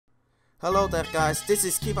Hello there guys, this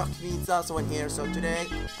is KeyBoardComedian Reacts here. So today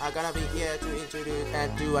I'm gonna be here to introduce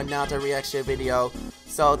and do another reaction video.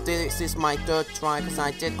 So this is my third try because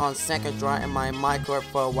I did on second try and my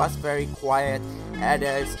microphone was very quiet and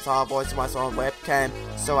the voice was on webcam,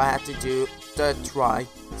 so I had to do third try.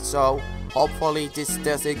 So hopefully this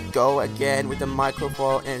doesn't go again with the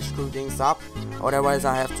microphone and screw things up, otherwise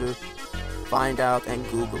I have to find out and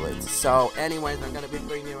Google it. So anyways, I'm gonna be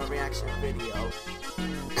bringing you a reaction video.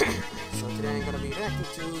 So today I'm gonna be reacting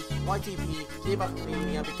to YTP,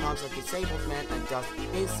 KeyBoardComedian becomes a disabled man and does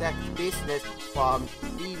insect business from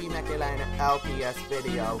YTP LPS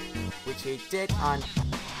video, which he did on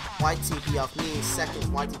YTP of me, second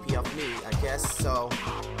YTP of me, I guess. So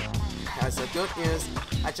as a good news,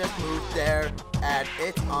 I just moved there and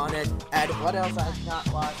it's on it. And what else I got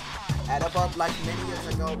was, and about like many years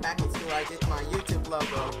ago, back in school, I did my YouTube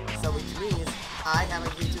logo. So which means I have a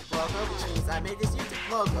YouTube logo, which means I made this YouTube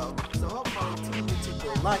logo. So hopefully Team YouTube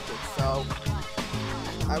will like it. So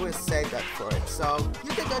I will say that for it. So you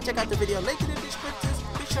can go check out the video, link in the description.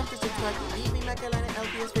 Be sure to subscribe to YTP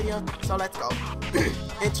LPS video. So let's go.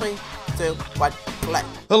 In 3, 2, 1, play.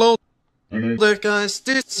 Hello there guys,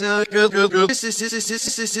 this is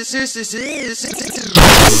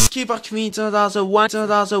KeyBoardComedian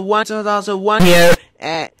 2001 here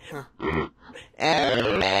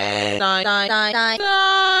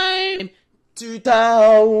time to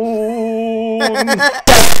down.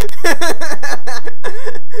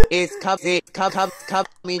 It's coming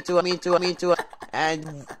to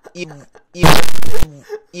and you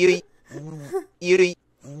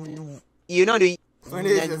know the when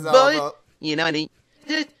is this all about? You know the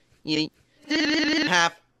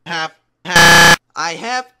I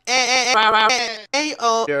have a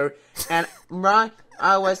order and right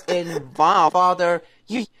I was involved father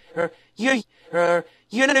you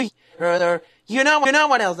know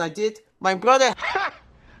what else I did? My brother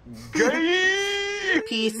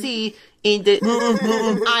PC in the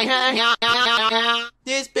I have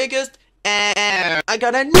this biggest I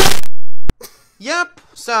got a yep,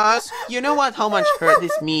 so you know what? How much hurt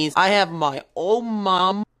this means? I have my own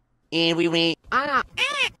mom, and we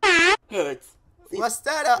hurts. What's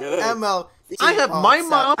that? ML. I have my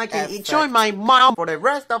mom. I can enjoy my mom for the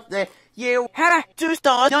rest of the year. Had to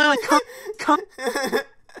start.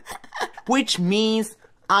 Which means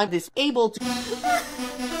I'm disabled to.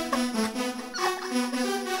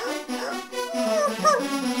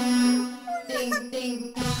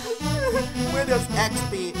 Windows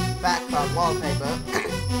XP background wallpaper.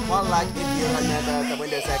 One like if you remember the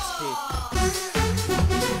Windows XP.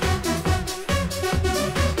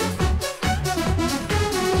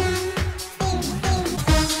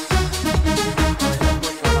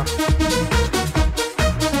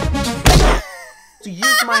 To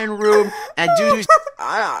use my room and do.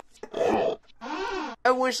 I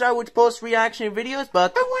wish I would post reaction videos,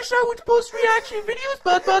 but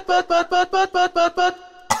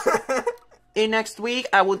in next week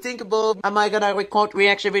I will think about am I gonna record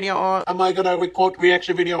reaction video or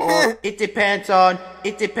it depends on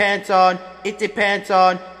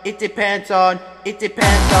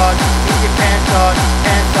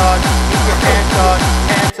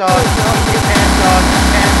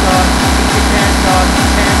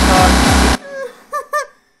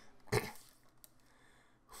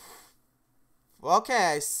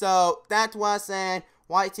Okay, so that was an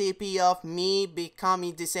YTP of me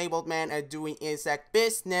becoming disabled man and doing insect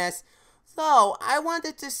business. So I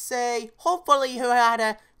wanted to say, hopefully you had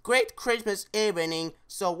a great Christmas evening.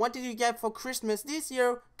 So what did you get for Christmas this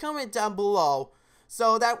year? Comment down below.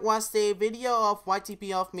 So that was the video of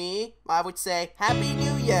YTP of me. I would say Happy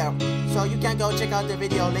New Year. So you can go check out the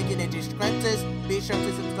video, link in the description. Be sure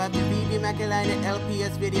to subscribe to YTP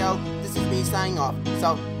LPS video. This is me signing off.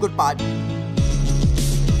 So goodbye.